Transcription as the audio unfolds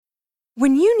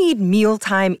When you need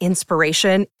mealtime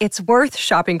inspiration, it's worth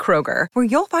shopping Kroger, where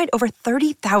you'll find over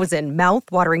 30,000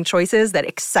 mouth-watering choices that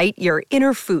excite your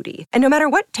inner foodie. And no matter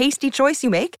what tasty choice you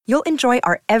make, you'll enjoy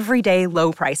our everyday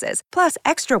low prices, plus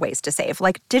extra ways to save,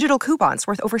 like digital coupons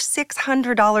worth over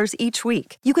 $600 each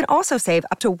week. You can also save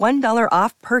up to $1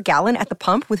 off per gallon at the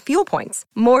pump with fuel points.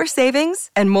 More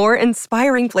savings and more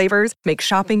inspiring flavors make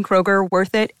shopping Kroger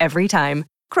worth it every time.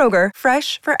 Kroger,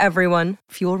 fresh for everyone.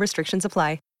 Fuel restrictions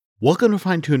apply. Welcome to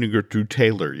Fine Tuning with Drew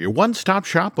Taylor, your one-stop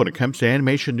shop when it comes to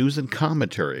animation news and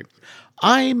commentary.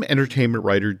 I'm entertainment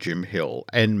writer Jim Hill,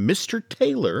 and Mr.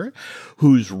 Taylor,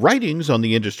 whose writings on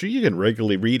the industry you can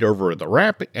regularly read over at The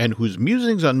Wrap, and whose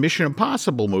musings on Mission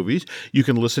Impossible movies you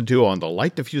can listen to on the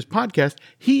Light the Fuse podcast,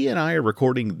 he and I are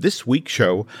recording this week's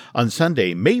show on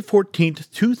Sunday, May 14th,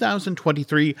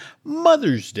 2023,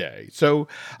 Mother's Day. So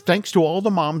thanks to all the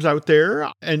moms out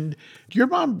there. And your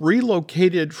mom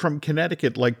relocated from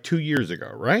Connecticut like 2 years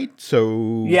ago, right?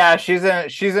 So yeah, she's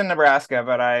in Nebraska,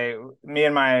 but me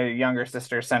and my younger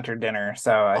sister sent her dinner,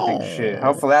 so I think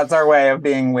hopefully that's our way of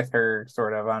being with her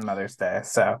sort of on Mother's Day.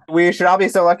 So we should all be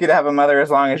so lucky to have a mother as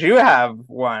long as you have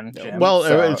one, Jim.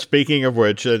 Well, speaking of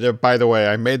which, by the way,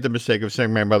 I made the mistake of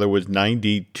saying my mother was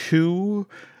 92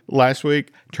 last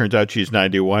week. Turns out she's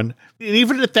 91. And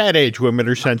even at that age, women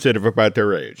are sensitive about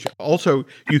their age. Also,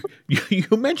 you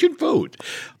mentioned food.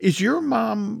 Is your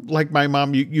mom like my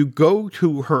mom? You go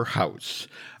to her house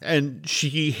and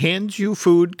she hands you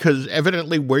food because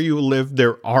evidently where you live,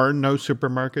 there are no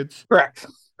supermarkets? Correct.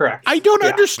 I don't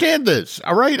understand this.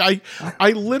 All right.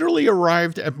 I literally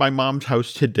arrived at my mom's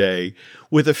house today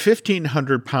with a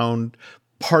 1,500-pound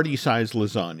party-sized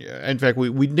lasagna. In fact,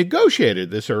 we negotiated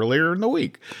this earlier in the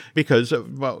week because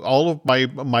all of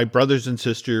my brothers and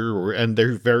sister and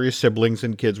their various siblings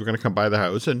and kids were going to come by the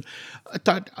house. And I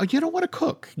thought, you don't want to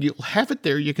cook. You'll have it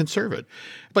there. You can serve it.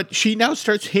 But she now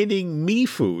starts handing me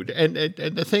food. And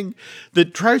the thing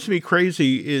that drives me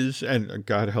crazy is, and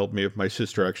God help me if my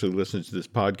sister actually listens to this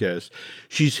podcast,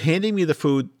 she's handing me the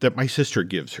food that my sister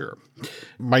gives her.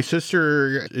 My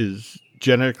sister is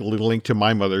genetically linked to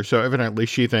my mother, so evidently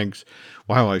she thinks,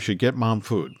 wow, I should get mom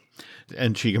food.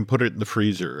 And she can put it in the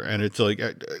freezer. And it's like,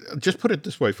 just put it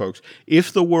this way, folks.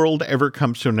 If the world ever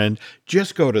comes to an end,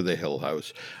 just go to the Hill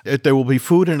House. There will be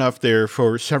food enough there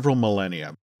for several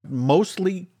millennia.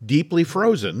 Mostly deeply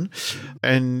frozen.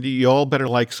 And you all better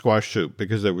like squash soup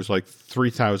because there was like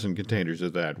 3,000 containers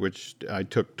of that, which I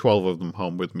took 12 of them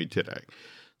home with me today.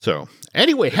 So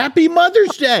anyway, happy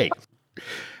Mother's Day.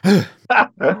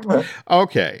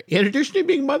 Okay. In addition to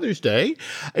being Mother's Day,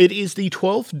 it is the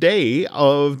 12th day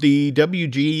of the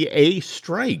WGA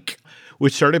strike,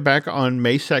 which started back on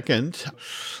May 2nd.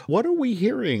 What are we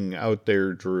hearing out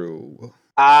there, Drew?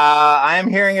 I'm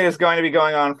hearing it is going to be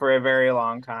going on for a very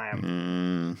long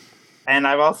time. And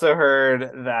I've also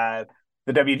heard that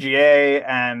the WGA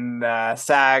and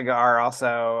SAG are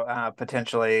also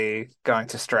potentially going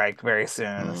to strike very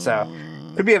soon. So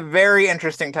it could be a very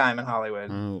interesting time in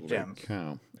Hollywood, Jim.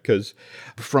 Because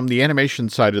from the animation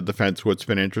side of the fence, what's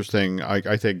been interesting,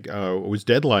 I think, it was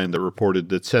Deadline that reported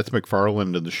that Seth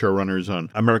MacFarlane and the showrunners on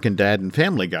American Dad and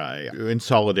Family Guy, in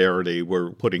solidarity,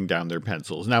 were putting down their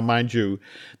pencils. Now, mind you,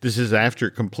 this is after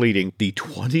completing the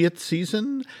 20th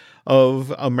season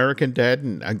of American Dad,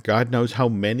 and God knows how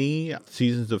many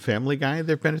seasons of Family Guy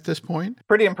there've been at this point.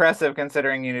 Pretty impressive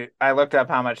considering I looked up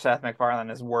how much Seth MacFarlane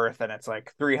is worth, and it's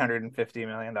like $350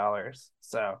 million.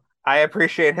 So I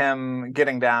appreciate him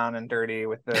getting down and dirty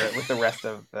with the rest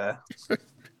of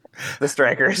the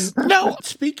strikers. Now,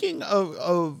 speaking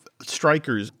of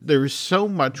strikers, there's so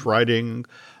much writing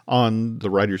on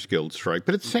the Writers Guild strike,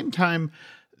 but at the same time,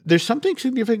 there's something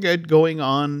significant going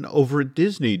on over at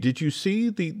Disney. Did you see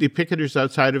the picketers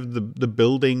outside of the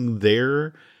building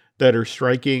there that are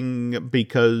striking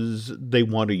because they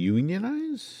want to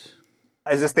unionize?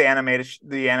 Is this the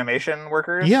animation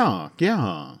workers? Yeah.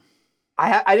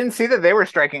 I didn't see that they were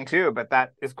striking too, but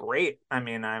that is great. I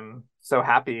mean, I'm so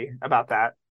happy about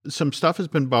that. Some stuff has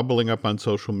been bubbling up on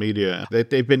social media that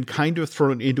they've been kind of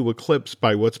thrown into eclipse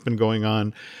by what's been going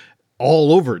on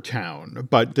all over town.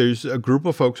 But there's a group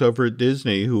of folks over at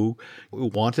Disney who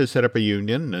want to set up a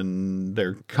union, and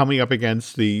they're coming up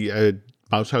against the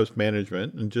Mouse House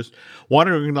management and just want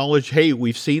to acknowledge, hey,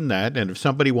 we've seen that. And if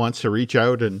somebody wants to reach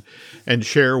out and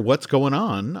share what's going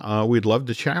on, we'd love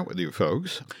to chat with you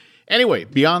folks. Anyway,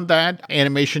 beyond that,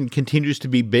 animation continues to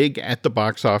be big at the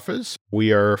box office.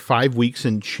 We are 5 weeks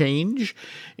and change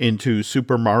into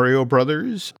Super Mario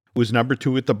Brothers. It was number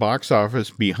 2 at the box office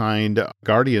behind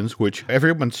Guardians, which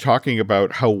everyone's talking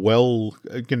about how well,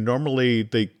 normally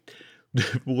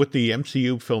with the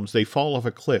MCU films, they fall off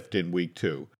a cliff in week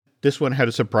 2. this one had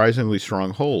a surprisingly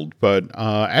strong hold. But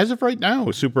as of right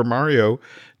now, Super Mario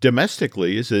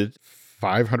domestically is at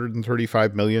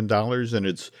 $535 million, and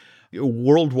it's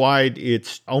worldwide,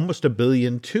 it's almost $1.2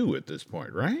 billion at this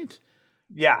point, right?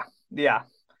 Yeah, yeah.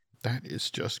 That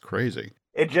is just crazy.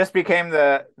 It just became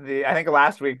the I think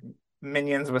last week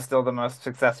Minions was still the most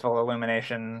successful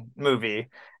Illumination movie,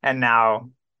 and now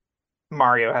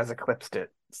Mario has eclipsed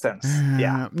it since.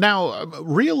 Yeah. Now,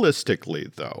 realistically,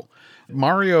 though,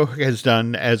 Mario has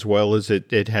done as well as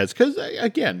it has, because,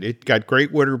 again, it got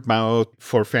great word of mouth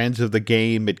for fans of the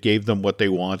game. It gave them what they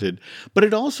wanted, but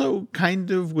it also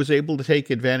kind of was able to take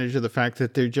advantage of the fact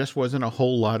that there just wasn't a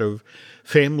whole lot of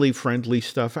family-friendly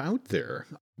stuff out there.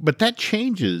 But that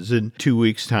changes in 2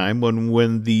 weeks' time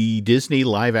when the Disney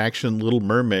live-action Little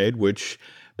Mermaid, which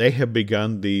they have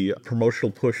begun the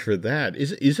promotional push for that.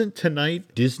 Isn't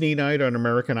tonight Disney night on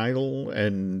American Idol?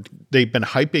 And they've been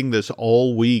hyping this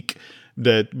all week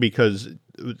that because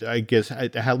I guess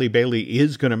Halle Bailey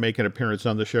is going to make an appearance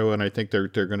on the show, and I think they're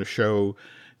going to show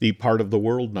the Part of the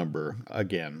World number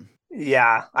again.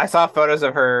 Yeah, I saw photos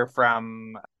of her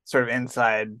from sort of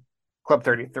inside Club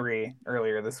 33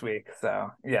 earlier this week.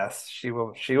 So yes, she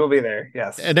will be there.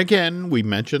 Yes. And again, we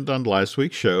mentioned on last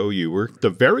week's show, you were the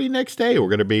very next day, we're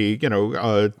going to be,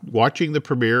 watching the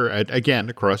premiere again,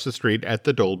 across the street at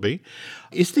the Dolby.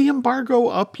 Is the embargo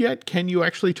up yet? Can you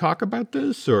actually talk about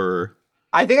this, or?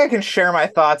 I think I can share my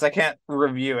thoughts. I can't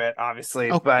review it,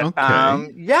 obviously, but okay.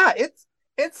 Yeah,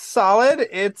 it's solid.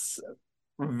 It's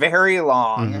very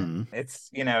long. Mm-hmm. It's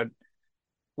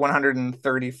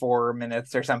 134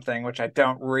 minutes or something, which I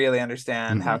don't really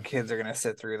understand how kids are going to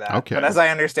sit through that. Okay. But as I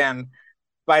understand,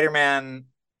 Spider-Man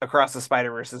Across the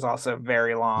Spider-Verse is also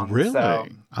very long. Really? So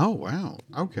oh, wow.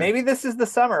 Okay. Maybe this is the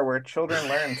summer where children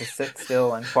learn to sit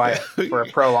still and quiet for a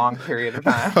prolonged period of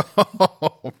time.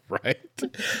 Right.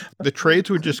 The trades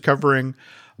were just covering,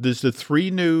 there's the 3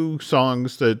 new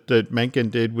songs that Menken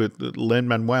did with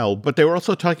Lin-Manuel, but they were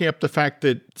also talking up the fact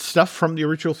that stuff from the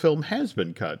original film has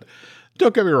been cut.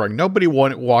 Don't get me wrong, nobody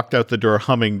walked out the door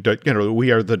humming,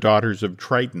 We Are the Daughters of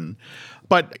Triton.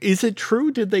 But is it true?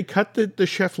 Did they cut the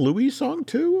Chef Louis song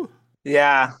too?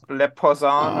 Yeah, Le Poisson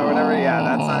or whatever. Yeah,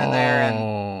 that's not in there.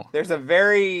 And there's a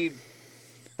very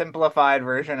simplified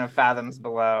version of Fathoms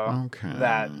Below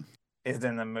that is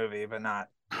in the movie, but not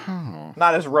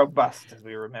as robust as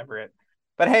we remember it.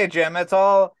 But hey, Jim, it's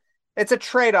a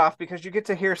trade-off because you get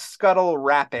to hear Scuttle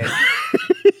rapping.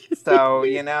 So,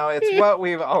 it's what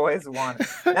we've always wanted.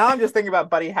 Now I'm just thinking about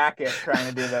Buddy Hackett trying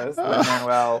to do those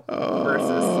Lin-Manuel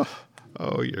verses.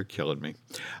 Oh, you're killing me.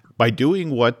 By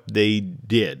doing what they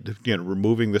did,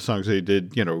 removing the songs they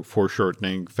did,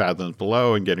 foreshortening Fathoms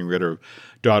Below and getting rid of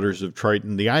Daughters of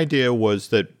Triton, the idea was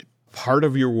that part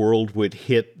of your world would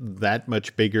hit that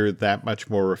much bigger, that much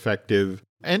more effective.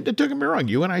 And don't get me wrong,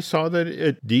 you and I saw that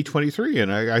at D23,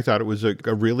 and I thought it was a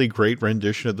really great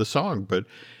rendition of the song. But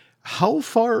how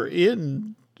far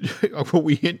in are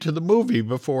we into the movie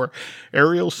before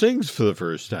Ariel sings for the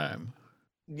first time?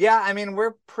 Yeah, I mean,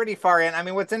 we're pretty far in. I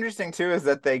mean, what's interesting, too, is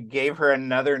that they gave her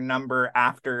another number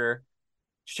after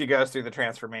she goes through the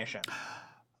transformation,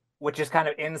 which is kind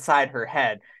of inside her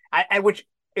head, which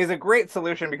is a great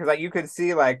solution because you could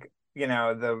see,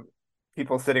 the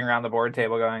people sitting around the board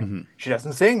table going, she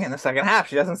doesn't sing in the second half.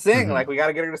 She doesn't sing. We got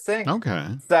to get her to sing.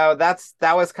 Okay. So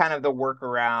that was kind of the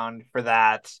workaround for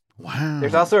that. Wow.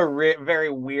 There's also a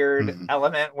very weird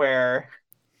element where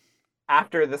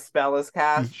after the spell is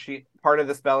cast, part of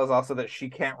the spell is also that she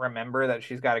can't remember that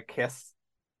she's got to kiss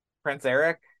Prince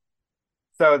Eric.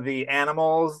 So the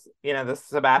animals, the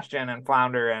Sebastian and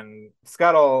Flounder and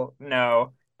Scuttle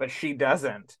know, but she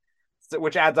doesn't. So,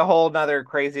 which adds a whole nother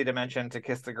crazy dimension to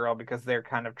Kiss the Girl because they're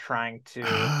kind of trying to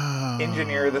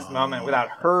engineer this moment without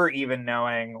her even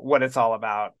knowing what it's all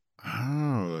about.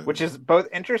 Which is both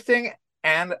interesting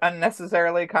and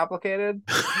unnecessarily complicated.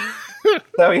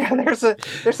 So yeah,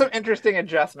 there's some interesting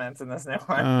adjustments in this new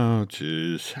one. Oh,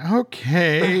 jeez.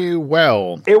 Okay,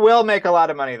 well. It will make a lot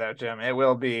of money, though, Jim. It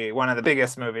will be one of the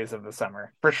biggest movies of the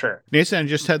summer, for sure. Nathan, I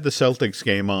just had the Celtics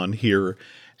game on here,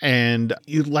 and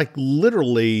you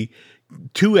literally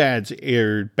 2 ads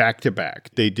aired back to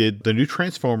back. They did the new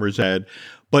Transformers ad,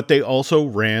 but they also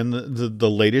ran the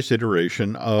latest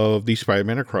iteration of the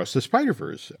Spider-Man Across the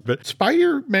Spider-Verse. But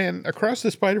Spider-Man Across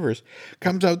the Spider-Verse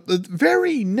comes out the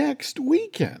very next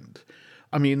weekend.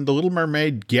 I mean, The Little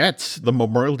Mermaid gets the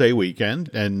Memorial Day weekend,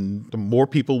 and more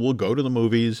people will go to the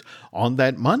movies on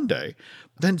that Monday.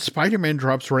 Then Spider-Man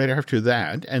drops right after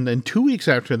that, and then 2 weeks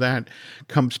after that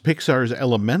comes Pixar's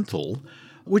Elemental,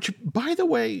 which, by the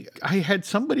way, I had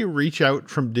somebody reach out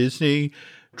from Disney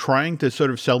trying to sort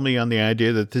of sell me on the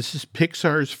idea that this is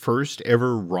Pixar's first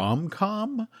ever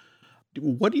rom-com.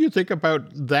 What do you think about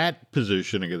that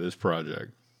positioning of this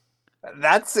project?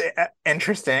 That's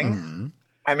interesting. Mm-hmm.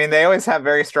 I mean, they always have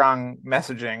very strong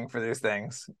messaging for these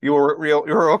things. You'll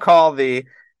recall the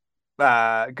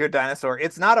Good Dinosaur.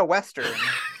 It's not a Western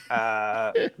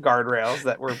guardrails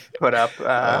that were put up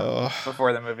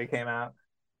before the movie came out.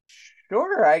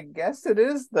 Sure, I guess it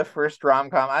is the first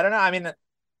rom-com. I don't know. I mean,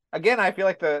 again, I feel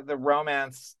like the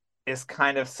romance is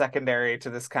kind of secondary to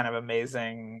this kind of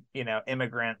amazing,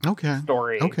 immigrant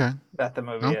story that the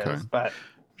movie is. But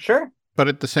sure. But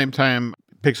at the same time,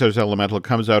 Pixar's Elemental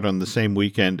comes out on the same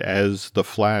weekend as The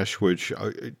Flash, which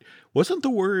wasn't the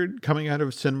word coming out of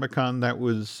CinemaCon that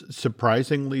was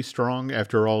surprisingly strong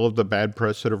after all of the bad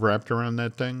press that have wrapped around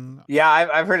that thing? Yeah,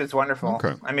 I've heard it's wonderful.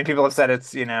 Okay. I mean, people have said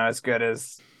it's, as good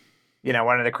as,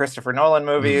 one of the Christopher Nolan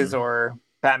movies or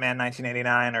Batman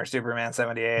 1989 or Superman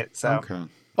 78. So. Okay.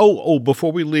 Oh,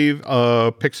 before we leave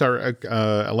Pixar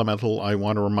Elemental, I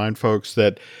want to remind folks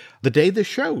that the day the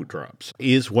show drops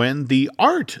is when the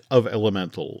art of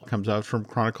Elemental comes out from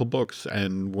Chronicle Books.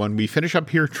 And when we finish up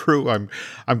here, Drew, I'm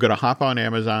going to hop on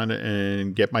Amazon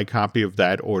and get my copy of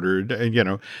that ordered. And,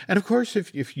 and of course,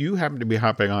 if you happen to be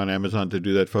hopping on Amazon to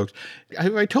do that, folks,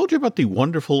 I told you about the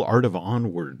wonderful Art of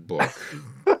Onward book.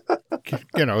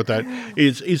 That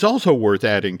is also worth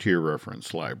adding to your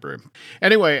reference library.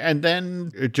 Anyway, and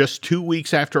then just 2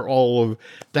 weeks after all of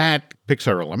that,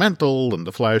 Pixar Elemental and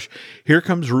The Flash, here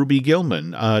comes Ruby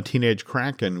Gillman, Teenage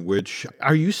Kraken, which,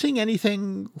 are you seeing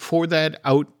anything for that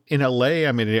out in LA?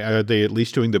 I mean, are they at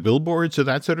least doing the billboards or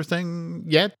that sort of thing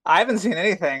yet? I haven't seen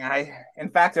anything. In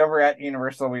fact, over at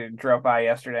Universal, we drove by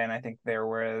yesterday, and I think there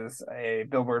was a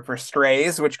billboard for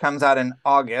Strays, which comes out in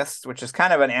August, which is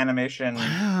kind of an animation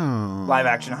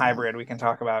live-action hybrid we can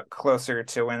talk about closer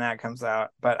to when that comes out.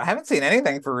 But I haven't seen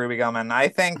anything for Ruby Gillman.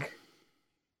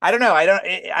 I don't know. I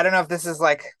don't know if this is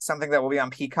like something that will be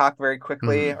on Peacock very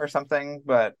quickly or something,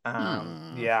 but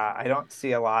yeah, I don't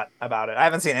see a lot about it. I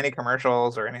haven't seen any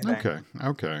commercials or anything.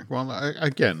 Okay. Well,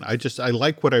 I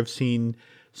like what I've seen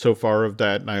so far of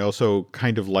that, and I also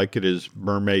kind of like it as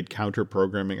mermaid counter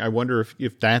programming. I wonder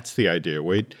if that's the idea.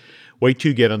 Wait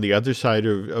to get on the other side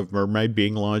of Mermaid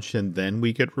being launched, and then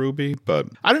we get Ruby. But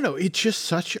I don't know. It's just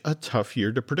such a tough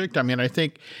year to predict. I mean, I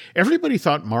think everybody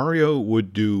thought Mario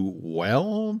would do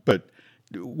well, but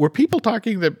were people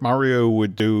talking that Mario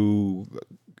would do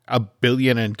 $1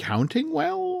 billion and counting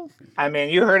well? I mean,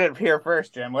 you heard it here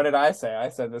first, Jim. What did I say? I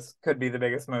said this could be the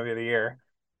biggest movie of the year.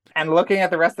 And looking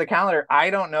at the rest of the calendar, I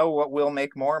don't know what will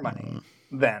make more money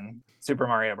than Super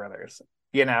Mario Brothers.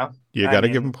 You got to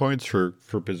give them points for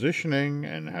positioning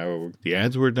and how the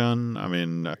ads were done. I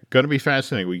mean, going to be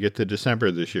fascinating. We get to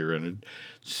December this year and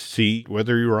see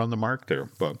whether you were on the mark there.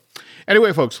 But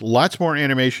anyway, folks, lots more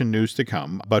animation news to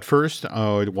come. But first,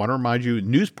 I want to remind you,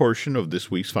 news portion of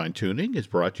this week's Fine Tuning is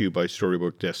brought to you by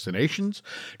Storybook Destinations,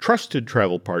 trusted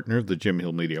travel partner of the Jim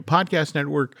Hill Media Podcast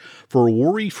Network. For a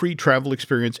worry-free travel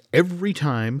experience every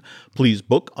time, please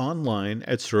book online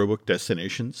at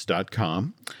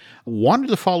StorybookDestinations.com. Wanted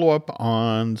to follow up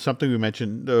on something we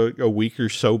mentioned a week or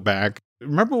so back.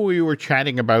 Remember we were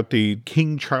chatting about the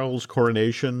King Charles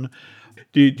coronation?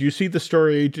 Did you see the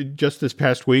story just this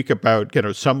past week about,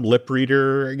 some lip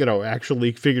reader,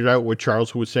 actually figured out what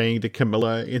Charles was saying to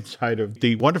Camilla inside of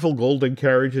the wonderful golden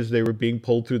carriage as they were being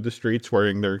pulled through the streets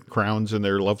wearing their crowns and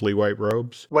their lovely white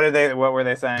robes? What were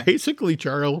they saying? Basically,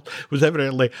 Charles was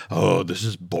evidently, oh, this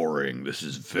is boring. This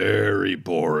is very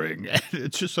boring. And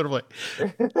it's just sort of like,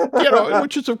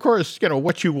 which is, of course,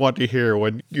 what you want to hear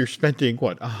when you're spending,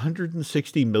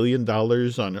 $160 million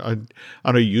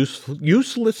on a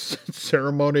useless ceremony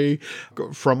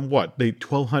from the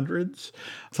 1200s.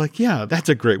 It's like, yeah, that's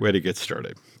a great way to get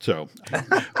started. So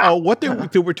what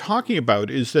they were talking about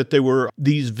is that there were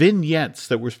these vignettes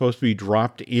that were supposed to be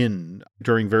dropped in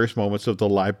during various moments of the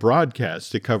live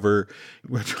broadcast to cover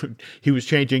he was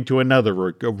changing to another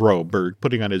robe or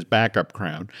putting on his backup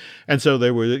crown. And so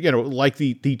there were, like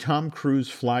the Tom Cruise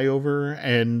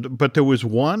flyover, but there was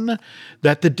one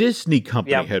that the Disney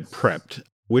company had prepped,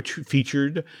 which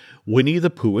featured Winnie the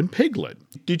Pooh and Piglet.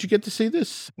 Did you get to see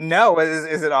this? No.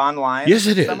 Is it online? Yes,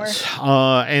 it is.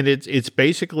 And it's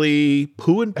basically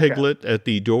Pooh and Piglet at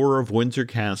the door of Windsor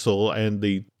Castle, and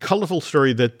the colorful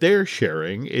story that they're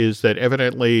sharing is that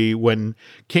evidently when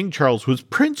King Charles was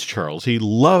Prince Charles, he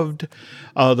loved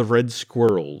the red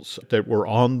squirrels that were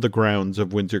on the grounds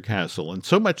of Windsor Castle, and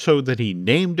so much so that he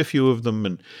named a few of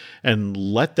them and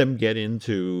let them get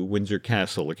into Windsor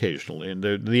Castle occasionally. And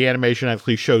the animation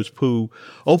actually shows Pooh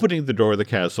opening the door of the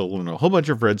castle, and a whole bunch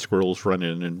of red squirrels run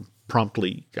in and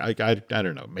promptly. I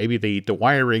don't know. Maybe the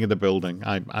wiring of the building.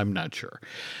 I'm not sure.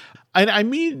 And I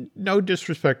mean no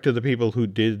disrespect to the people who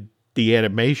did the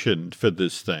animation for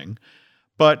this thing,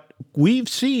 but we've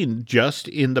seen just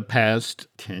in the past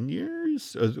 10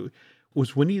 years,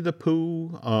 was Winnie the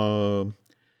Pooh.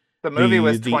 The movie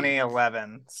was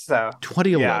 2011, so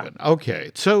 2011. Yeah.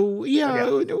 Okay, so yeah,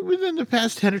 okay. Within the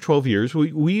past 10 or 12 years,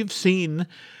 we've seen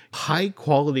high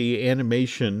quality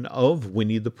animation of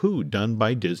Winnie the Pooh done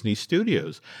by Disney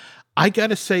Studios. I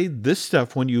gotta say, this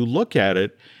stuff, when you look at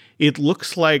it, it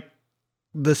looks like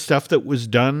the stuff that was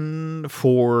done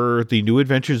for the New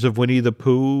Adventures of Winnie the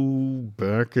Pooh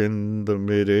back in the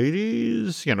mid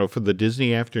 80s, for the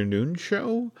Disney Afternoon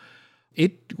show.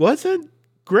 It wasn't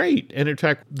great. And in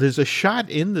fact, there's a shot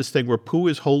in this thing where Pooh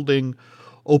is holding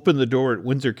open the door at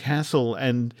Windsor Castle,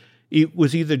 and it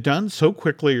was either done so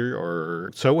quickly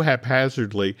or so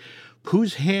haphazardly.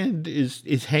 Pooh's hand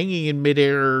is hanging in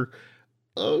midair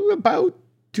about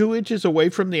 2 inches away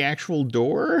from the actual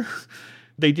door.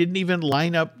 They didn't even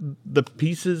line up the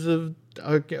pieces of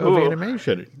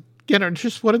animation.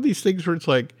 Just one of these things where it's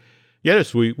like,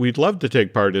 yes, we'd love to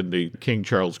take part in the King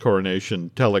Charles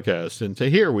coronation telecast and say,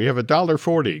 here, we have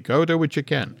 $1.40. Go do what you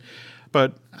can.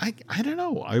 But I don't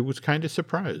know. I was kind of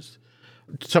surprised.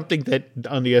 Something that,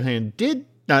 on the other hand, did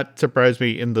not surprise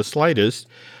me in the slightest.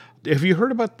 Have you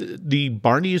heard about the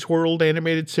Barney's World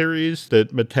animated series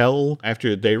that Mattel,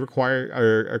 after they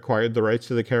acquired the rights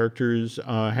to the characters,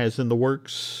 has in the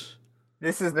works?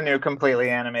 This is the new completely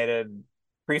animated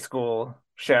preschool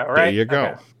show, right? There you go.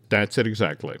 Okay. That's it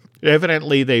exactly.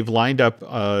 Evidently, they've lined up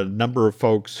a number of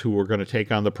folks who are going to take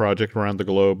on the project around the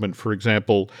globe. And for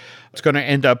example, it's going to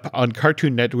end up on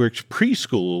Cartoon Network's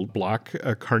preschool block,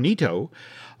 Carnito,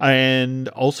 and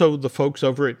also the folks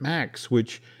over at Max,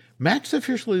 which Max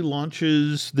officially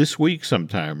launches this week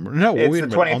sometime. No, it's the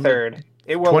 23rd.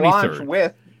 It will 23rd. Launch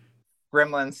with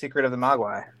Gremlin's Secret of the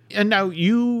Mogwai. And now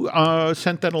you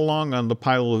sent that along on the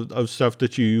pile of stuff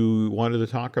that you wanted to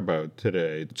talk about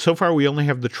today. So far, we only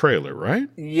have the trailer, right?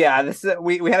 Yeah,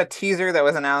 we had a teaser that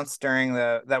was announced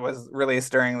that was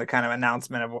released during the kind of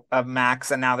announcement of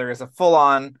Max, and now there is a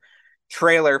full-on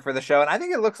trailer for the show, and I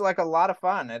think it looks like a lot of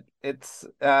fun. It's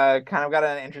kind of got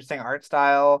an interesting art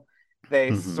style.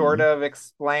 They sort of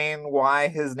explain why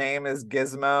his name is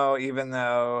Gizmo, even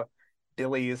though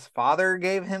Billy's father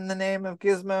gave him the name of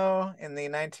Gizmo in the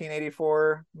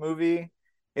 1984 movie.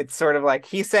 It's sort of like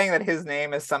he's saying that his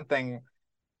name is something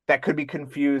that could be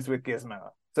confused with Gizmo.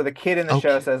 So the kid in the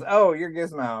show says, "Oh, you're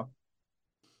Gizmo."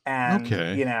 And,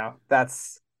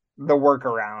 that's the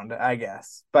workaround, I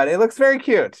guess. But it looks very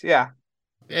cute. Yeah.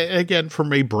 Again,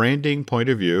 from a branding point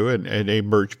of view and a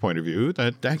merch point of view,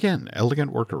 that, again,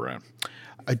 elegant workaround.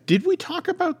 Did we talk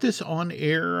about this on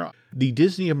air, the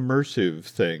Disney immersive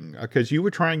thing? Because you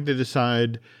were trying to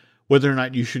decide whether or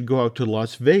not you should go out to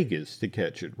Las Vegas to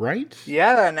catch it, right?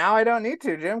 Yeah, now I don't need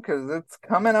to, Jim, because it's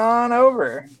coming on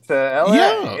over to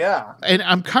LA. Yeah. And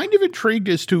I'm kind of intrigued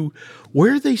as to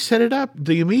where they set it up,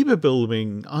 the Amoeba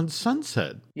building on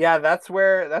Sunset. Yeah, that's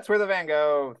where the Van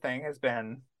Gogh thing has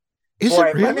been. Is it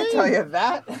really? Let me tell you,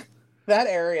 that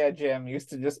area, Jim, used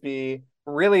to just be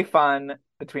really fun.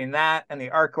 Between that and the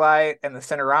ArcLight and the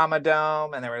Cinerama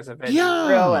Dome, and there was a veggie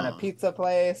grill and a pizza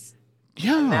place.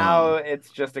 Yeah. And now it's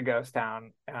just a ghost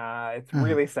town. It's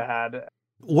really sad.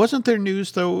 Wasn't there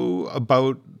news, though,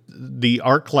 about the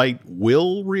ArcLight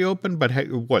will reopen, but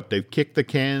they've kicked the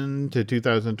can to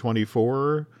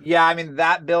 2024? Yeah, I mean,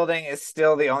 that building is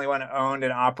still the only one owned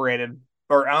and operated,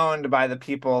 or owned by the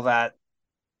people that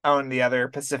own the other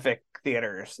Pacific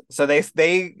theaters. So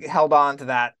they held on to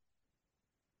that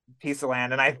piece of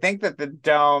land, and I think that the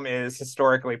dome is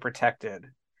historically protected,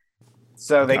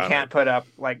 so they can't put up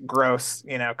like gross,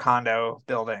 condo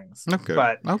buildings. Okay,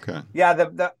 but yeah,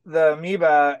 the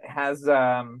Amoeba has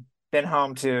been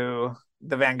home to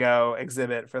the Van Gogh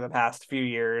exhibit for the past few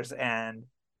years, and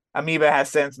Amoeba has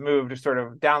since moved sort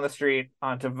of down the street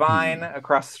onto Vine,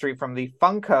 across the street from the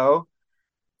Funko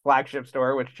flagship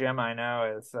store, which, Jim, I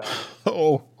know is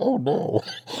oh no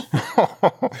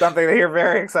something that you're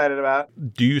very excited about.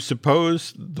 Do you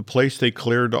suppose the place they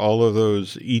cleared all of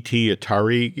those E.T.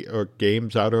 Atari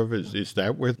games out of is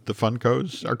that where the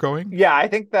Funkos are going? Yeah, I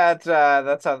think that's how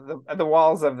the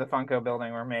walls of the Funko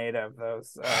building were made of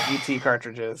those E.T.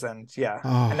 cartridges, and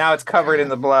and now it's covered in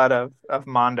the blood of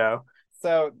Mondo.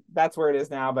 So that's where it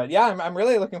is now. But yeah, I'm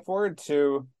really looking forward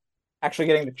to actually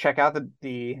getting to check out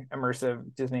the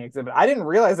immersive Disney exhibit. I didn't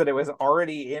realize that it was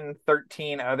already in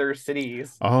 13 other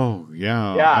cities. Oh,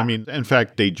 yeah. I Yeah. mean, in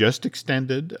fact, they just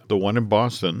extended the one in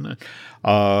Boston.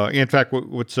 In fact,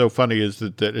 what's so funny is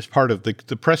that as part of the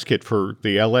press kit for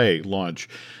the LA launch,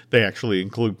 they actually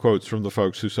include quotes from the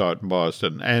folks who saw it in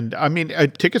Boston. And I mean,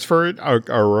 tickets for it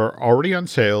are already on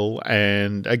sale.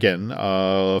 And again,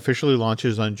 officially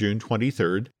launches on June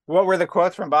 23rd. What were the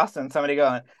quotes from Boston? Somebody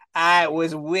going, it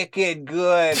was wicked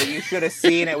good. You should have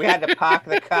seen it. We had to park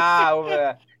the car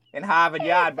over in Harvard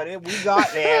Yard, but we got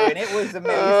there and it was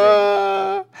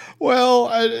amazing. Well,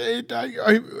 I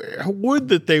would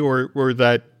that they were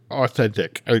that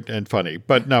authentic and funny,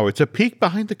 but no, it's a peek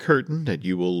behind the curtain that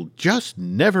you will just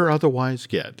never otherwise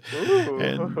get. Ooh.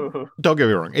 And don't get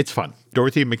me wrong, it's fun.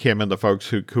 Dorothy McKim and the folks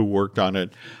who worked on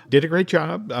it did a great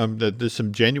job. There's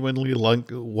some genuinely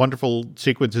wonderful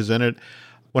sequences in it.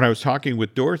 When I was talking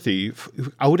with Dorothy,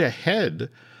 out ahead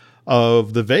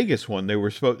of the Vegas one, they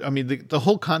were supposed, I mean, the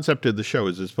whole concept of the show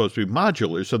is it's supposed to be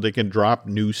modular so they can drop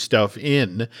new stuff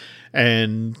in.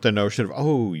 And the notion of,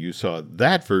 oh, you saw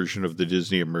that version of the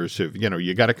Disney immersive,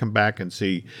 you got to come back and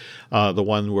see the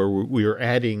one where we were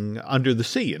adding Under the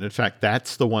Sea. And in fact,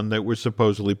 that's the one that we're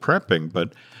supposedly prepping.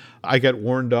 But I got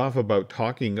warned off about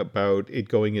talking about it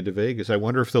going into Vegas. I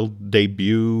wonder if they'll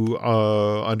debut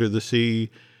Under the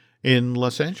Sea in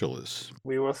Los Angeles.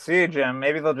 We will see, Jim.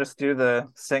 Maybe they'll just do the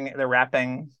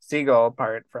rapping seagull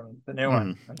part from the new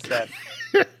one instead.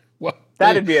 Well,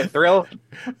 that'd be a thrill.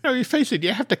 No, you face it,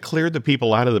 you have to clear the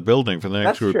people out of the building for the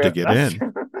next group to get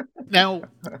in. Now,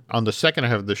 on the second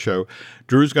half of the show,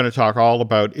 Drew's going to talk all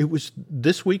about, it was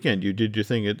this weekend you did your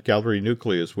thing at Gallery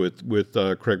Nucleus with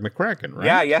Craig McCracken, right?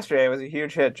 Yeah, yesterday it was a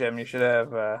huge hit, Jim. You should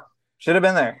have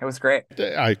been there. It was great.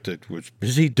 I was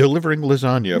busy delivering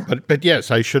lasagna, but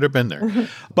yes, I should have been there.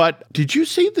 But did you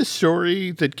see the story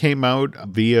that came out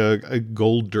via a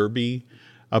Gold Derby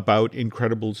about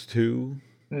Incredibles 2?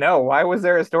 No. Why was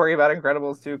there a story about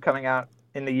Incredibles 2 coming out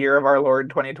in the year of our Lord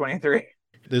 2023?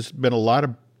 There's been a lot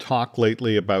of talk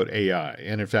lately about AI.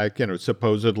 And in fact,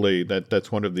 supposedly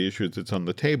that's one of the issues that's on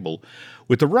the table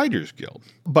with the Writers Guild.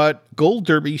 But Gold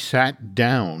Derby sat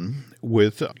down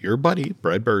with your buddy,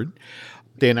 Brad Bird.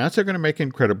 They announced they're going to make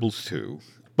Incredibles 2,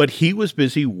 but he was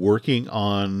busy working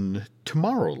on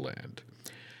Tomorrowland.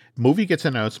 Movie gets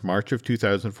announced March of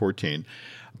 2014.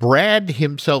 Brad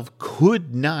himself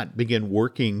could not begin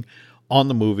working on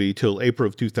the movie till April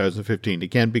of 2015,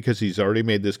 again, because he's already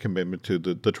made this commitment to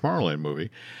the Tomorrowland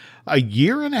movie. A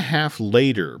year and a half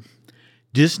later,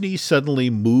 Disney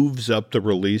suddenly moves up the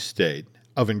release date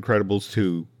of Incredibles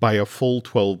 2 by a full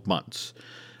 12 months.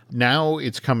 Now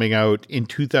it's coming out in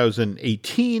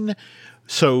 2018,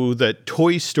 so that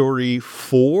Toy Story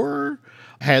 4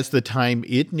 has the time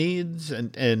it needs.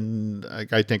 And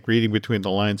I think reading between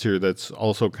the lines here, that's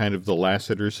also kind of the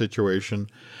Lasseter situation.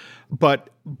 But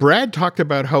Brad talked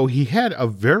about how he had a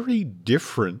very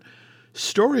different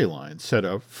storyline set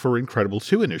up for Incredibles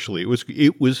 2 initially.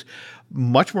 It was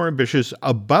much more ambitious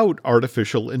about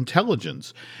artificial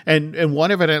intelligence. And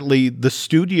one evidently the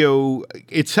studio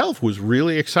itself was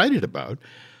really excited about.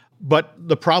 But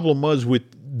the problem was with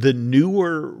the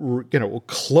newer,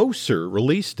 closer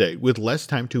release date with less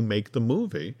time to make the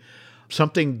movie,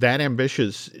 something that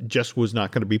ambitious just was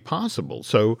not going to be possible.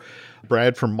 So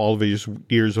Brad, from all of his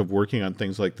years of working on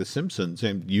things like The Simpsons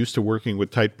and used to working with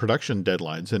tight production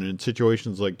deadlines, and in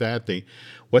situations like that,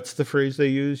 what's the phrase they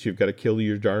use? You've got to kill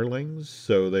your darlings.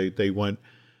 So they went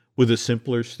with a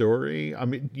simpler story. I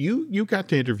mean, you got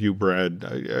to interview Brad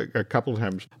a couple of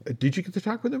times. Did you get to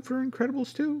talk with him for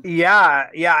Incredibles 2? Yeah,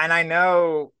 and I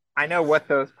know what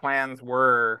those plans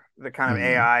were, the kind of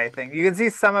AI thing. You can see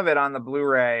some of it on the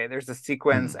Blu-ray. There's a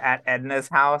sequence at Edna's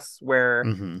house where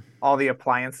all the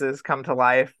appliances come to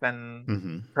life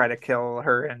and try to kill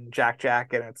her and Jack,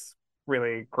 and it's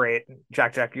really great.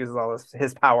 Jack uses all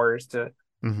his powers to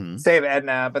save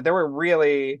Edna, but there were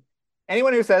really,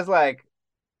 anyone who says like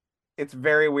it's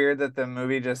very weird that the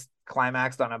movie just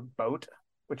climaxed on a boat,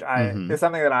 which is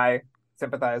something that I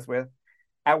sympathize with.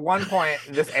 At one point,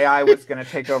 this AI was going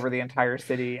to take over the entire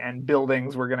city and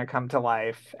buildings were going to come to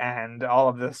life and all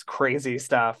of this crazy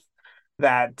stuff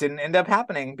that didn't end up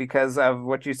happening because of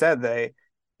what you said. They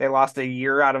lost a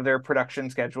year out of their production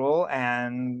schedule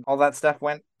and all that stuff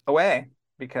went away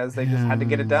because they just had to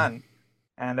get it done.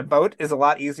 And a boat is a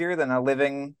lot easier than a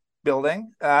living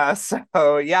building.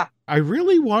 So, yeah. I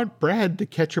really want Brad to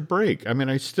catch a break. I mean,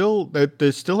 there's still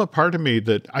a part of me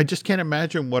that I just can't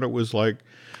imagine what it was like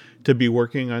to be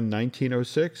working on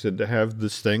 1906 and to have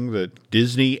this thing that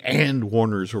Disney and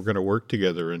Warner's were going to work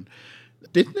together. And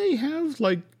didn't they have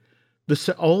like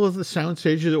all of the sound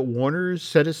stages at Warner's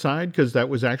set aside because that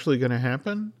was actually going to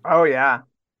happen? Oh yeah.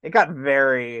 It got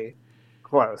very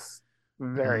close.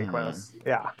 Very close.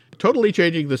 Yeah. Totally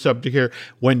changing the subject here.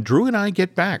 When Drew and I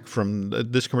get back from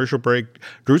this commercial break,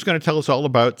 Drew's going to tell us all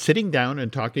about sitting down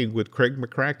and talking with Craig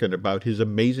McCracken about his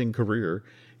amazing career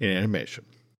in animation.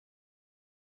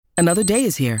 Another day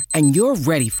is here, and you're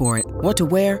ready for it. What to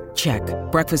wear? Check.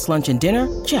 Breakfast, lunch, and dinner?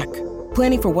 Check.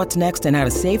 Planning for what's next and how to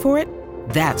save for it?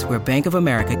 That's where Bank of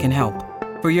America can help.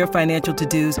 For your financial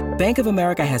to-dos, Bank of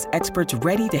America has experts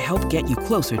ready to help get you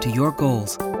closer to your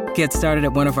goals. Get started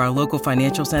at one of our local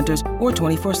financial centers or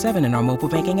 24/7 in our mobile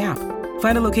banking app.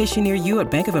 Find a location near you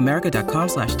at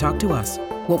bankofamerica.com/talktous.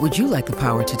 What would you like the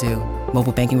power to do?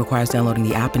 Mobile banking requires downloading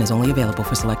the app and is only available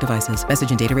for select devices.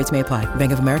 Message and data rates may apply.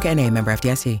 Bank of America N.A., member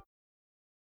FDIC.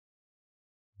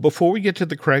 Before we get to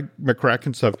the Craig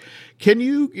McCracken stuff, can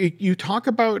you talk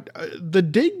about the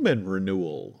Digman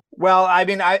renewal? Well, I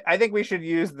mean, I think we should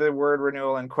use the word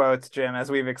renewal in quotes, Jim,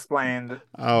 as we've explained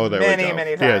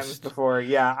many times before.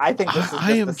 Yeah, I think this is just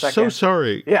I am the second. so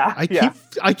sorry. Yeah,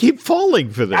 I keep falling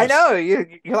for this. I know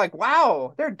you're like,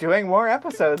 wow, they're doing more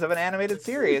episodes of an animated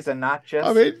series and not just.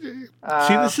 I mean,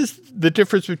 see, this is the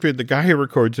difference between the guy who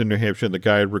records in New Hampshire and the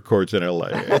guy who records in LA.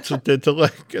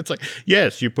 It's like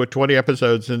yes, you put 20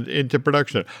 episodes into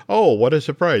production. Oh, what a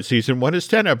surprise! Season 1 is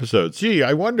 10 episodes. Gee,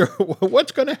 I wonder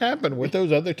what's going to happen with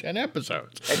those other 10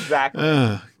 episodes.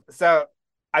 Exactly. So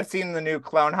I've seen the new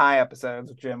Clone High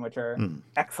episodes, Jim, which are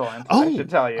excellent. I should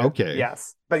tell you. Okay.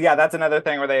 Yes. But yeah, that's another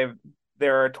thing where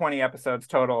there are 20 episodes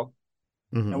total,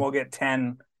 and we'll get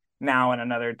 10 now and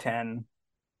another 10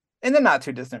 in the not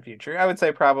too distant future. I would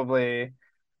say probably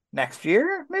next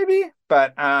year, maybe.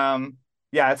 But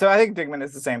yeah, so I think Digman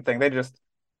is the same thing.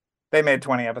 They made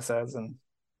 20 episodes, and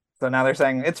so now they're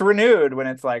saying it's renewed when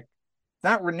it's like,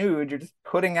 not renewed, you're just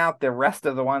putting out the rest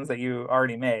of the ones that you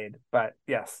already made. But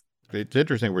yes. It's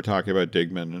interesting we're talking about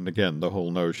Digman, and again, the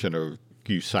whole notion of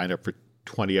you sign up for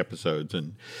 20 episodes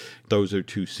and those are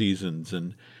 2 seasons.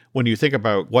 And when you think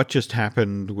about what just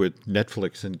happened with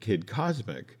Netflix and Kid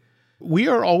Cosmic, we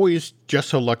are always just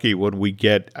so lucky when we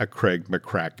get a Craig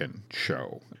McCracken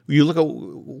show. You look at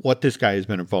what this guy has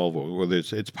been involved with, whether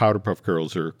it's Powerpuff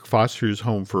Girls or Foster's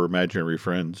Home for Imaginary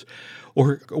Friends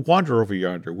or Wander Over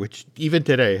Yonder, which even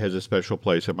today has a special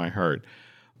place in my heart.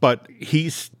 But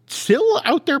he's still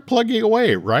out there plugging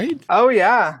away, right? Oh,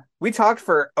 yeah. We talked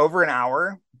for over an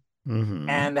hour.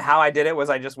 And how I did it was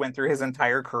I just went through his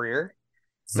entire career.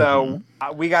 So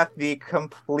we got the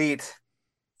complete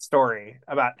story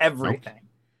about everything,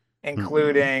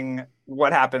 including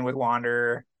what happened with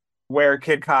Wander, where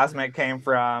Kid Cosmic came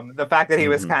from, the fact that he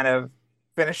was kind of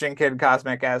finishing Kid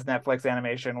Cosmic as Netflix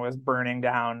animation was burning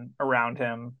down around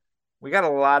him. We got a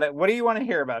lot of... What do you want to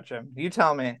hear about, Jim? You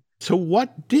tell me. So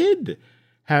what did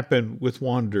happen with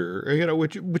Wander? You know,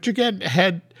 which again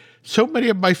had so many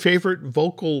of my favorite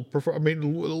vocal performers. I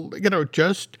mean,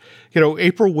 just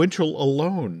April Winchell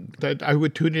alone, that I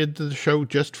would tune into the show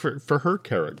just for her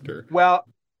character. Well,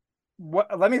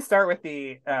 let me start with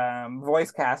the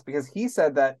voice cast, because he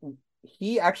said that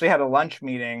he actually had a lunch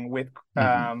meeting with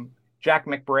Jack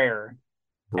McBrayer.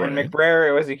 Right. And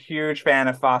McBrayer was a huge fan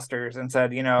of Foster's and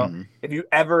said, if you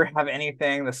ever have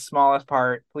anything, the smallest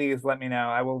part, please let me know.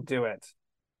 I will do it.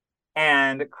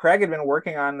 And Craig had been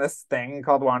working on this thing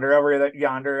called Wander Over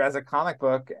Yonder as a comic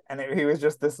book. And he was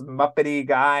just this Muppety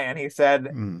guy. And he said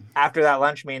after that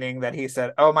lunch meeting that he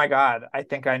said, oh my God, I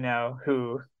think I know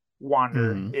who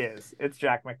Wander is. It's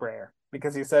Jack McBrayer.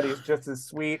 Because he said he's just as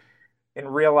sweet in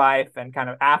real life and kind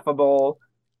of affable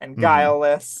and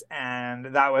guileless,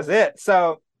 and that was it.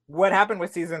 So what happened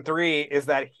with season 3 is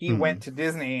that he went to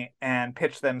Disney and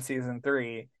pitched them season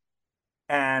 3,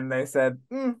 and they said,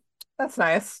 that's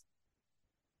nice,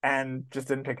 and just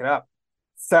didn't pick it up.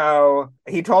 So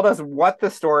he told us what the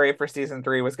story for season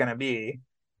 3 was going to be,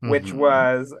 which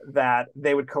was that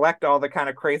they would collect all the kind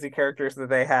of crazy characters that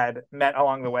they had met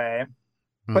along the way,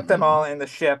 put them all in the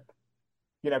ship,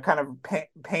 kind of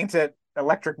paint it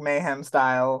Electric Mayhem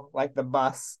style, like the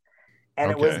bus,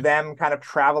 and it was them kind of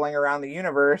traveling around the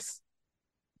universe,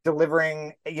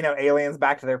 delivering aliens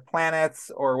back to their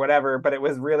planets or whatever. But it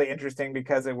was really interesting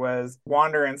because it was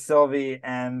Wander and Sylvie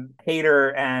and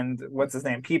Hater and what's his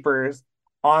name, Peepers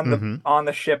on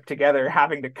the ship together,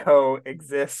 having to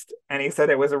coexist. And he said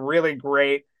it was a really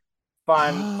great,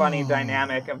 funny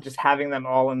dynamic of just having them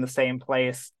all in the same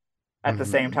place at the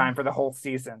same time for the whole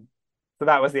season. So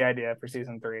that was the idea for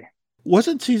season 3.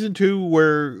 Wasn't season 2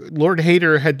 where Lord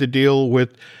Hater had to deal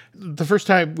with, the first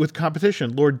time with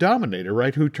competition, Lord Dominator,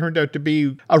 right? Who turned out to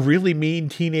be a really mean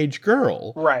teenage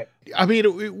girl. Right. I mean,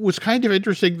 it was kind of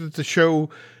interesting that the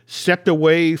show stepped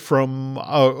away from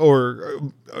or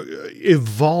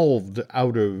evolved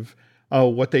out of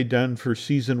what they'd done for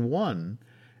season 1.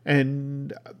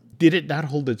 And did it not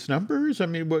hold its numbers? I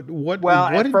mean, what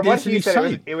did from what Disney he said,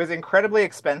 cite? it was incredibly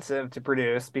expensive to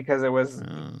produce because it was,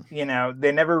 they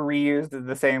never reused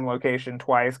the same location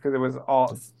twice because it was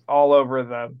all over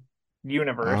the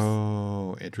universe.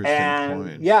 Oh, interesting And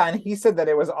point. yeah, and he said that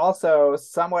it was also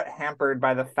somewhat hampered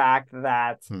by the fact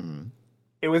that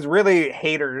it was really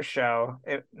Hader's show,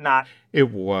 not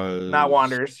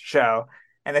Wander's show.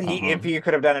 And that if he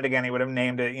could have done it again, he would have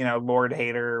named it, Lord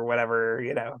Hader or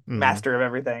whatever, Master of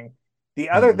Everything.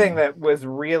 The other thing that was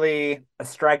really a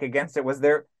strike against it was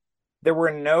there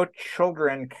were no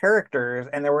children characters,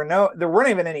 and there weren't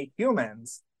even any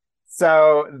humans.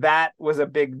 So that was a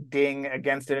big ding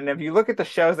against it. And if you look at the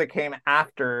shows that came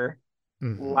after,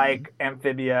 like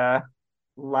Amphibia,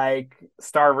 like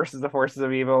Star versus the Forces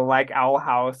of Evil, like Owl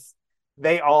House,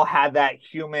 they all had that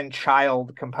human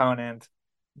child component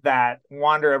that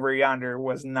Wander Over Yonder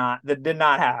did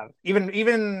not have.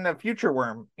 Even a Future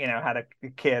Worm, had a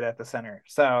kid at the center.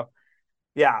 So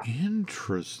yeah.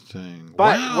 Interesting.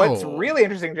 But wow. What's really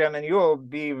interesting, Jim, and you will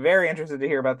be very interested to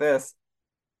hear about this,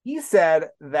 he said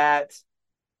that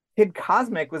Kid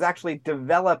Cosmic was actually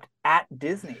developed at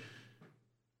Disney.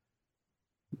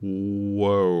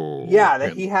 Whoa. Yeah,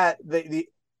 that he had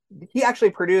he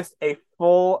actually produced a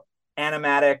full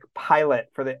animatic pilot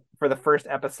for the first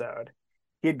episode.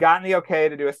 He had gotten the okay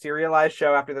to do a serialized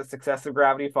show after the success of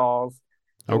Gravity Falls.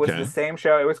 It was the same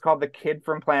show. It was called The Kid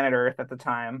from Planet Earth at the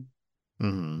time.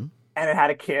 And it had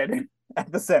a kid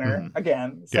at the center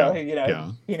again. So, he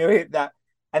knew that.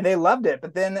 And they loved it.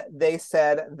 But then they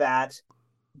said that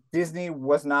Disney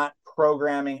was not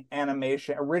programming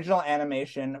original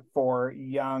animation for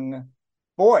young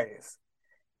boys.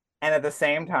 And at the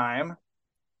same time,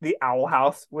 the Owl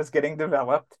House was getting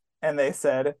developed. And they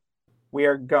said, we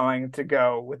are going to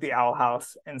go with the Owl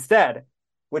House instead,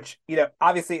 which,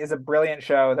 obviously is a brilliant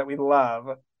show that we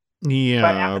love.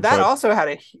 Yeah. But that also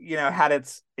had had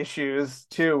its issues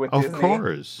too with Disney. Of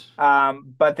course.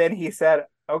 But then he said,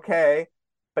 okay,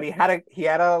 but he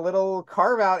had a little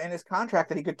carve out in his contract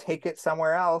that he could take it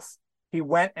somewhere else. He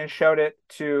went and showed it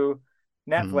to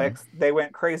Netflix. They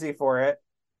went crazy for it.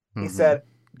 He said,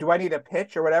 do I need a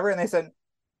pitch or whatever? And they said,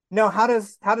 no, how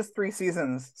does 3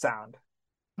 seasons sound?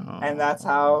 And that's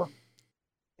how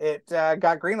it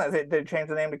got greenlit. They changed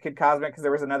the name to Kid Cosmic because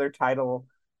there was another title,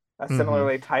 a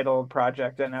similarly titled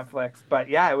project at Netflix. But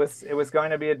yeah, it was going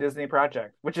to be a Disney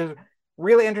project, which is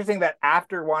really interesting that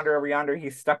after Wander Over Yonder, he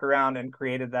stuck around and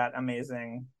created that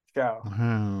amazing show.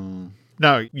 Wow.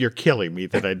 Now, you're killing me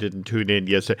that I didn't tune in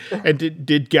yesterday. And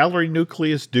did Gallery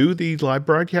Nucleus do the live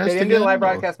broadcast They didn't again? do the live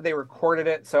broadcast, but they recorded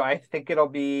it, so I think it'll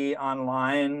be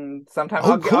online sometime.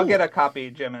 I'll get a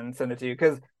copy, Jim, and send it to you,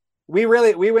 because we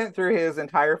went through his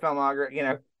entire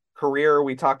filmography, career.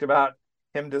 We talked about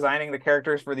him designing the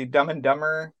characters for the Dumb and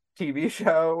Dumber TV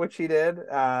show, which he did.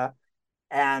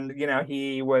 And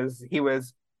he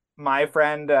was my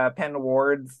friend Penn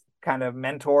Ward's kind of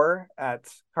mentor at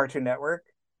Cartoon Network.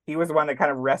 He was the one that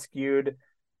kind of rescued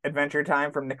Adventure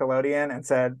Time from Nickelodeon and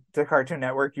said to Cartoon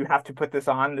Network, you have to put this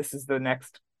on. This is the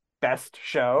next best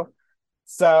show.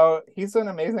 So he's an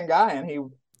amazing guy, and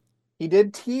he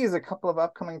did tease a couple of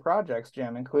upcoming projects,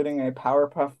 Jim, including a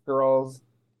Powerpuff Girls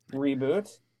reboot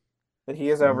that he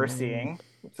is overseeing.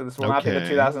 So this will not be the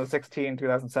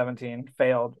 2016-2017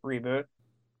 failed reboot.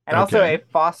 And also a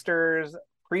Foster's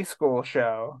preschool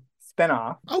show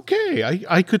spinoff. Okay,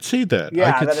 I could see that.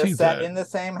 Yeah, I could that see is set in the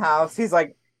same house. He's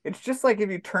like, it's just like if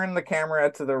you turn the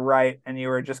camera to the right and you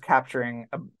were just capturing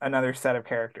another set of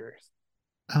characters.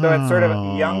 So it's sort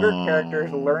of younger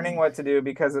characters learning what to do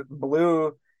because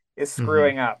Blue is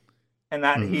screwing up, and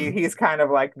that he's kind of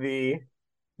like the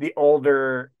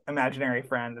older imaginary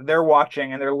friend. They're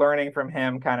watching and they're learning from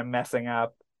him, kind of messing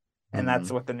up, and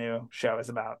that's what the new show is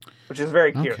about, which is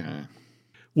very cute. Okay.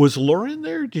 Was Lauren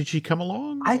there? Did she come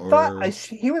along? I thought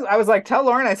he was. I was like, tell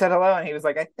Lauren I said hello, and he was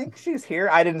like, I think she's here.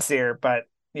 I didn't see her, but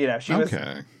she was.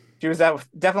 She was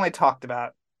definitely talked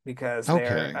about because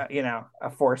they're a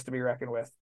force to be reckoned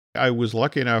with. I was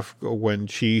lucky enough when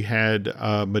she had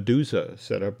Medusa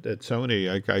set up at Sony.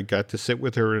 I got to sit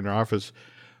with her in her office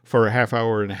for a half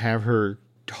hour and have her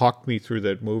talk me through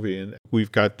that movie. And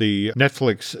we've got the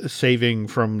Netflix saving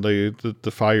from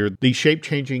the fire, the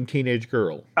shape-changing teenage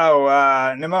girl. Oh,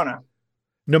 Nimona.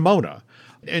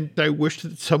 And I wish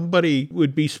that somebody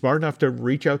would be smart enough to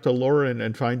reach out to Lauren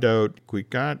and find out, we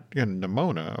got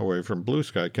Nimona away from Blue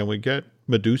Sky. Can we get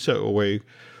Medusa away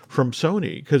from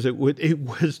Sony, because it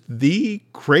was the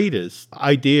greatest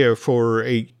idea for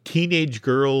a teenage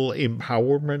girl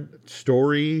empowerment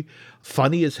story,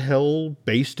 funny as hell,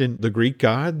 based in the Greek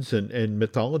gods and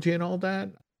mythology and all that.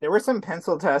 There were some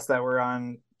pencil tests that were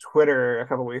on Twitter a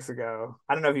couple weeks ago.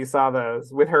 I don't know if you saw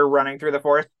those with her running through the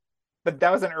forest, but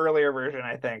that was an earlier version,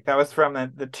 I think. That was from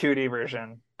the 2D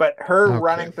version. But her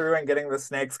running through and getting the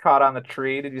snakes caught on the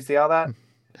tree. Did you see all that?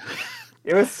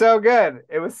 It was so good.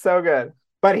 It was so good.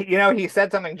 But, he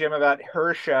said something, Jim, about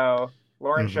her show,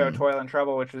 Lauren's show, Toil and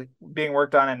Trouble, which was being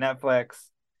worked on at Netflix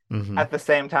at the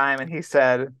same time. And he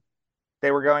said they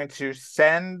were going to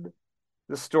send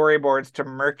the storyboards to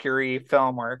Mercury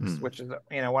Filmworks, which is,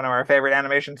 one of our favorite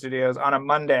animation studios, on a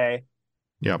Monday.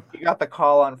 Yep. He got the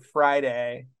call on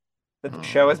Friday that the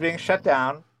show was being shut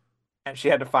down, and she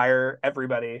had to fire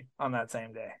everybody on that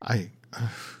same day.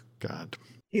 God.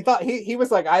 He was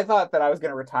like, I thought that I was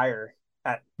going to retire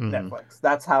at Netflix.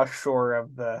 That's how sure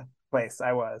of the place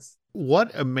I was. What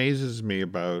amazes me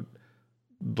about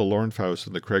the Lauren Faust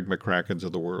and the Craig McCrackens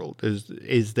of the world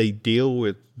is they deal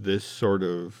with this sort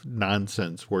of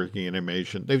nonsense working in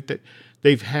animation.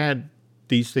 They've had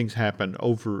these things happen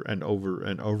over and over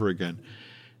and over again,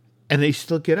 and they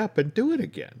still get up and do it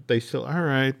again. They still, all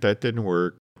right, that didn't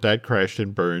work. That crashed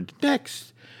and burned.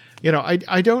 Next.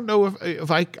 I don't know if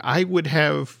I would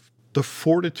have the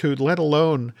fortitude, let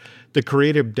alone the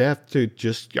creative depth to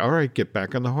just, all right, get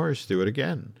back on the horse, do it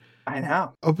again. I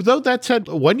know. Although that said,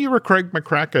 when you were Craig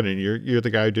McCracken and you're the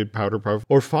guy who did Powerpuff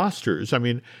or Foster's, I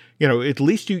mean, at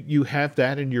least you have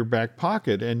that in your back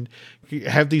pocket and you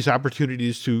have these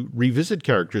opportunities to revisit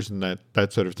characters and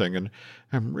that sort of thing. And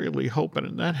I'm really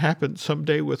hoping that happens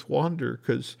someday with Wander,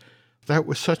 because that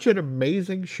was such an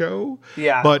amazing show.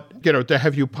 Yeah. But, to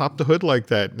have you pop the hood like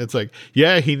that, and it's like,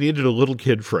 yeah, he needed a little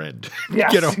kid friend.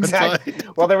 Yes, exactly.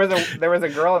 Well, there was a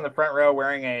girl in the front row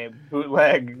wearing a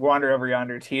bootleg Wander Over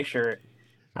Yonder t-shirt.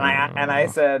 And I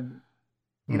said,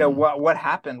 what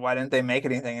happened? Why didn't they make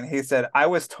anything? And he said, I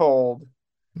was told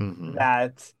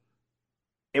that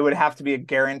it would have to be a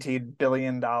guaranteed $1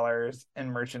 billion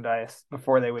in merchandise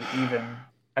before they would even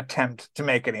attempt to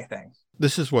make anything.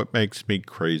 This is what makes me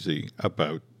crazy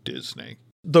about Disney.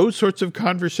 Those sorts of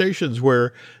conversations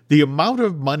where the amount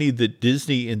of money that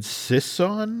Disney insists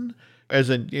on,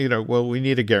 as in, well, we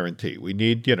need a guarantee. We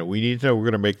need to know we're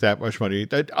going to make that much money.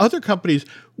 That other companies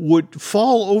would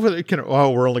fall over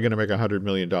we're only going to make $100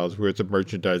 million worth of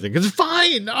merchandising. It's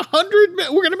fine.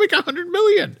 We're going to make $100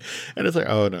 million. And it's like,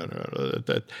 oh, no.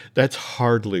 That's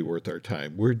hardly worth our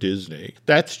time. We're Disney.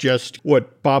 That's just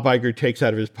what Bob Iger takes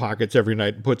out of his pockets every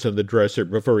night and puts on the dresser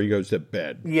before he goes to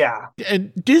bed. Yeah.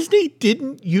 And Disney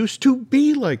didn't used to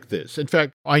be like this. In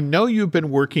fact, I know you've been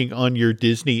working on your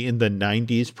Disney in the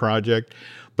 90s project,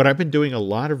 but I've been doing a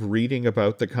lot of reading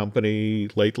about the company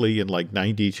lately in like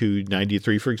 92,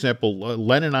 93. For example,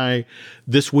 Len and I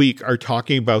this week are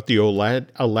talking about the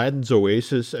Aladdin's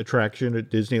Oasis attraction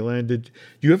at Disneyland. Did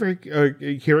you ever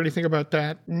hear anything about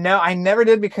that? No, I never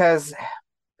did, because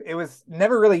it was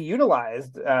never really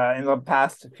utilized in the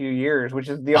past few years, which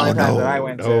is the only time that I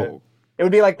went to. It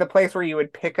would be like the place where you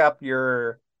would pick up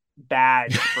your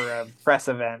badge for a press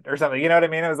event or something. You know what I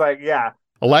mean? It was like, yeah.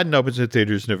 Aladdin opens in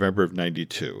theaters November of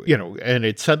 92, and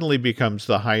it suddenly becomes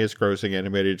the highest grossing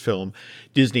animated film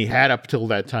Disney had up till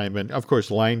that time. And of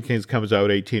course, Lion King comes out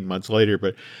 18 months later,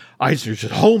 but Eisner said,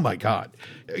 oh my God,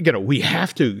 we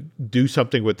have to do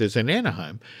something with this in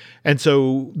Anaheim. And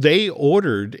so they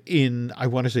ordered in, I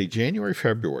want to say January,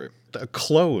 February, a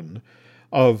clone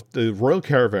of the Royal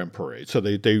Caravan Parade. So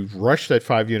they rushed that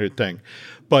 5-unit thing.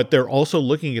 But they're also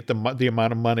looking at the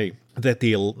amount of money that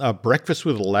the Breakfast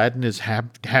with Aladdin is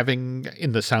having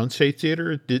in the Soundstage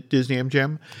Theater at Disney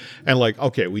MGM. And like,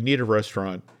 okay, we need a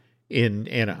restaurant in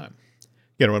Anaheim,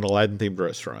 an Aladdin-themed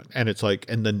restaurant. And it's like,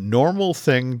 and the normal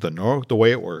thing, the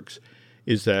way it works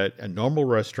is that a normal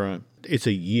restaurant, it's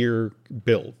a year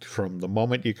built from the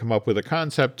moment you come up with a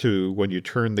concept to when you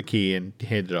turn the key and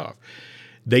hand it off.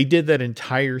 They did that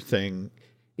entire thing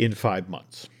in 5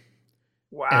 months.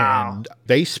 Wow. And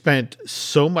they spent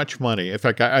so much money. In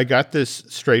fact, I got this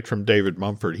straight from David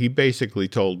Mumford. He basically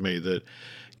told me that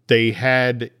they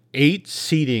had 8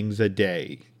 seatings a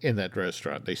day in that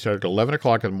restaurant. They started at 11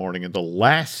 o'clock in the morning, and the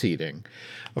last seating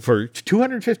for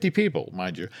 250 people,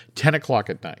 mind you, 10 o'clock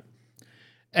at night.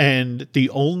 And the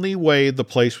only way the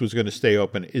place was going to stay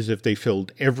open is if they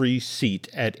filled every seat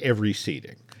at every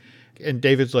seating. And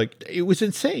David's like, it was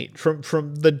insane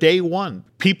from the day one.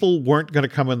 People weren't going to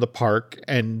come in the park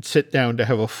and sit down to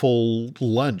have a full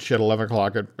lunch at 11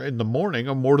 o'clock in the morning,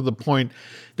 or more to the point,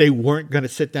 they weren't going to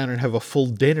sit down and have a full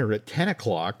dinner at 10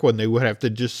 o'clock when they would have to,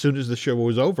 just as soon as the show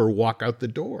was over, walk out the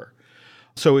door.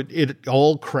 So it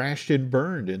all crashed and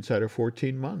burned inside of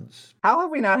 14 months. How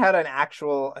have we not had an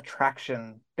actual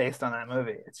attraction based on that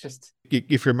movie? It's just...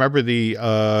 If you remember the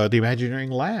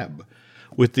Imagineering Lab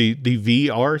with the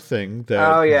VR thing.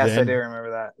 Oh, yes, I do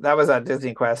remember that. That was at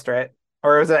Disney Quest, right?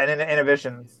 Or was that in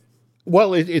Innovations?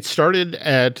 Well, it started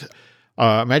at...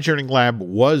 Imagineering Lab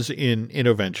was in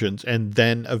Innovations, and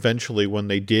then eventually when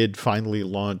they did finally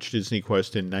launch Disney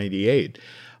Quest in 98,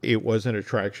 it was an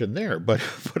attraction there. But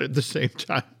at the same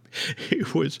time,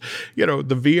 it was, the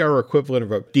VR equivalent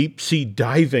of a deep sea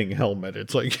diving helmet.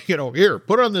 It's like, here,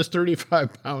 put on this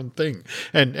 35-pound thing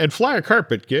and fly a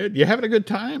carpet, kid. You having a good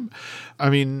time?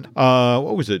 I mean,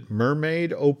 what was it?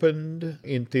 Mermaid opened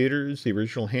in theaters, the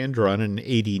original hand-drawn, in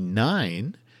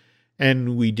 89,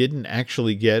 and we didn't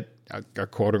actually get a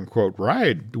quote-unquote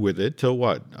ride with it till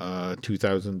what,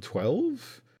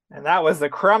 2012? And that was the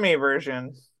crummy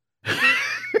version.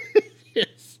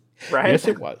 Yes. Right? Yes,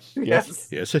 it was.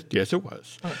 Yes, it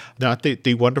was. Not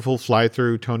the wonderful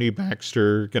fly-through Tony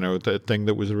Baxter, the thing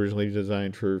that was originally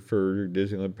designed for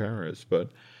Disneyland Paris.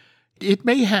 But it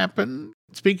may happen.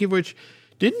 Speaking of which,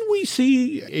 didn't we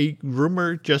see a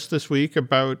rumor just this week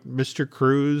about Mr.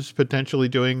 Cruise potentially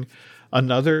doing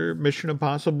another Mission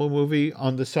Impossible movie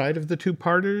on the side of the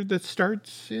two-parter that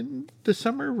starts in the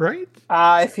summer, right?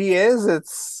 If he is,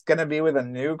 it's going to be with a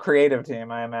new creative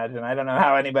team, I imagine. I don't know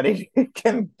how anybody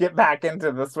can get back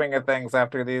into the swing of things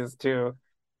after these two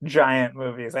giant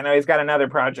movies. I know he's got another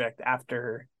project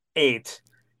after 8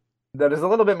 that is a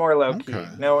little bit more low-key. Okay.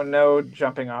 No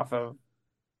jumping off of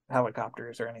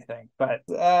helicopters or anything. But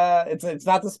it's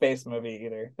not the space movie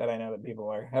either that I know that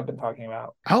people have been talking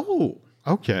about. Oh,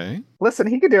 okay. Listen,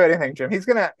 he could do anything, Jim. He's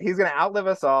gonna outlive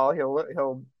us all.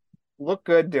 He'll look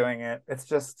good doing it. It's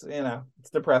just, it's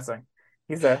depressing.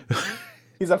 He's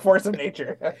a force of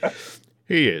nature.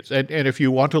 He is. And if you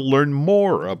want to learn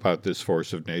more about this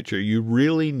force of nature, you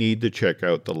really need to check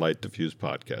out the Light Diffuse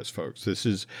podcast, folks. This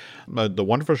is the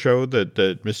wonderful show that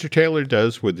Mr. Taylor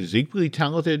does with his equally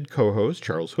talented co-host,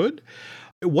 Charles Hood.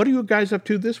 What are you guys up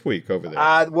to this week over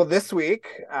there? Well, this week,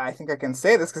 I think I can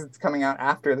say this because it's coming out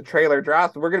after the trailer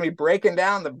drops. We're going to be breaking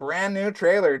down the brand new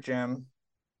trailer, Jim.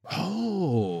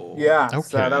 Oh. Yeah, okay.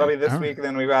 So that'll be this week.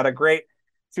 Then we've got a great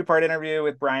 2-part interview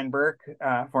with Brian Burke,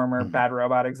 former Bad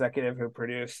Robot executive who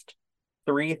produced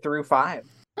 3 through 5.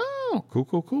 Oh,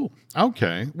 cool.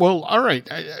 Okay. Well, all right.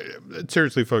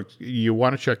 Seriously, folks, you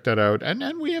want to check that out.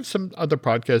 And we have some other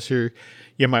podcasts here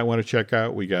you might want to check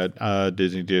out. We got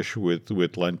Disney Dish with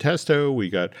Len Testo. We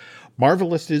got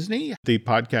Marvelous Disney, the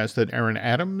podcast that Aaron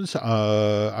Adams,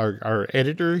 our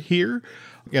editor here,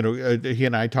 he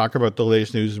and I talk about the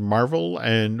latest news in Marvel.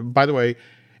 And by the way,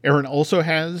 Aaron also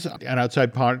has an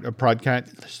outside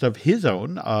podcast of his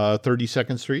own,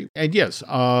 32nd Street. And yes,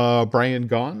 Brian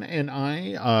Gaughan and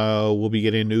I will be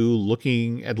getting a new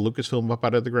Looking at Lucasfilm Up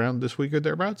Out of the Ground this week or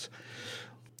thereabouts.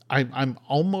 I'm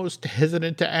almost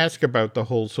hesitant to ask about the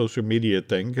whole social media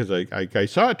thing because I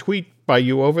saw a tweet by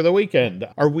you over the weekend.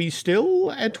 Are we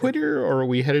still at Twitter or are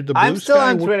we headed to Blue Sky? I'm still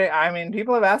on Twitter. I mean,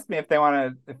 people have asked me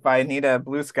if I need a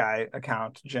Blue Sky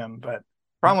account, Jim, but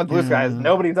problem with Blue Sky is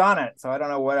nobody's on it, so I don't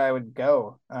know what I would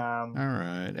go. All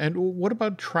right. And what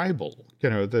about Tribal?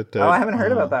 I haven't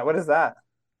heard about that. What is that?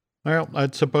 Well,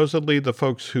 supposedly the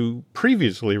folks who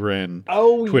previously ran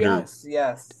Twitter.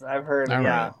 Yes, I've heard.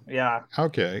 Yeah.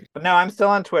 Okay. But no, I'm still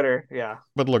on Twitter. Yeah.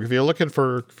 But look, if you're looking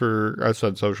for us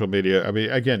on social media, I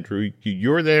mean, again, Drew,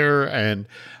 you're there, and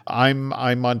I'm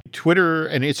on Twitter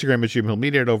and Instagram as Jim Hill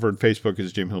Media, and over on Facebook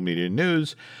as Jim Hill Media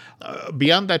News.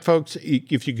 Beyond that, folks,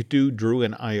 if you could do Drew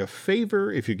and I a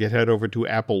favor, if you could head over to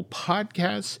Apple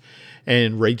Podcasts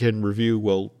and rate and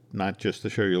review, not just the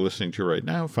show you're listening to right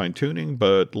now, Fine Tuning,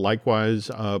 but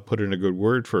likewise put in a good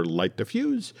word for Light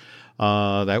Diffuse.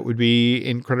 That would be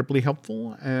incredibly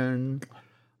helpful. And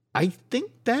I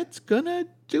think that's going to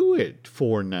do it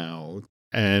for now.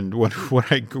 And when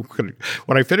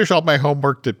I finish all my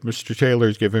homework that Mr. Taylor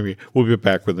is giving me, we'll be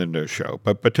back with a new show.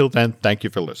 But till then, thank you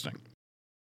for listening.